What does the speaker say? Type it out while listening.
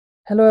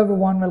Hello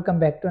everyone, welcome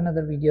back to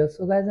another video.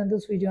 So guys, in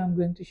this video I'm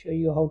going to show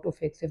you how to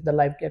fix if the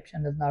live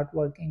caption is not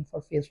working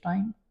for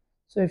FaceTime.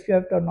 So if you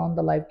have turned on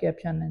the live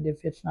caption and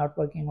if it's not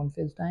working on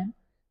FaceTime,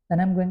 then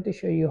I'm going to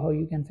show you how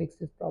you can fix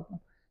this problem.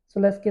 So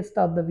let's get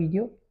start the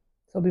video.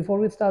 So before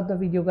we start the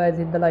video guys,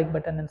 hit the like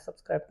button and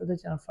subscribe to the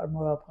channel for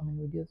more upcoming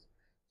videos.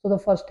 So the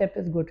first step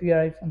is go to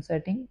your iPhone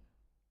setting,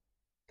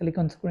 click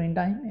on screen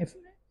time, if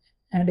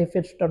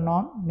it's turned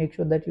on, make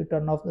sure that you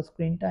turn off the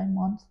screen time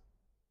once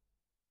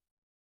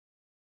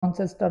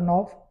it's turned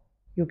off,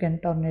 you can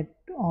turn it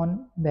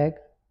on back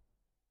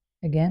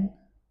again.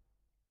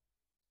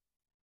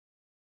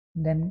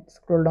 Then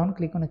scroll down,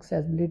 click on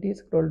accessibility,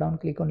 scroll down,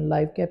 click on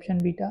live caption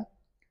beta,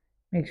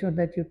 make sure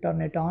that you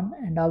turn it on,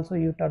 and also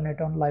you turn it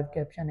on live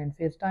caption in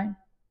FaceTime.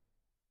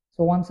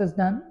 So once it's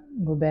done,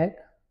 go back,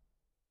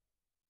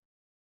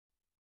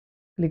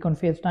 click on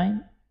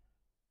FaceTime,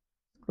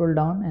 scroll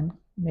down and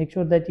make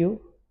sure that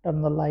you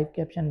turn the live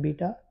caption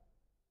beta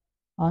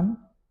on.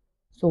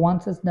 So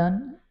once it's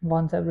done,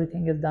 once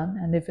everything is done,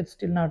 and if it's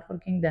still not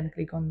working, then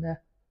click on the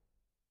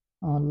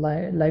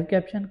live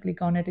caption,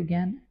 click on it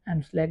again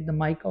and select the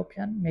mic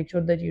option, make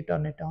sure that you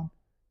turn it on.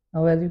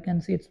 Now as you can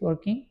see, it's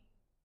working.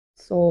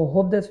 So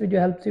hope this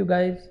video helps you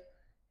guys.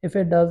 If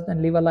it does,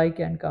 then leave a like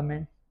and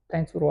comment.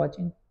 Thanks for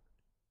watching.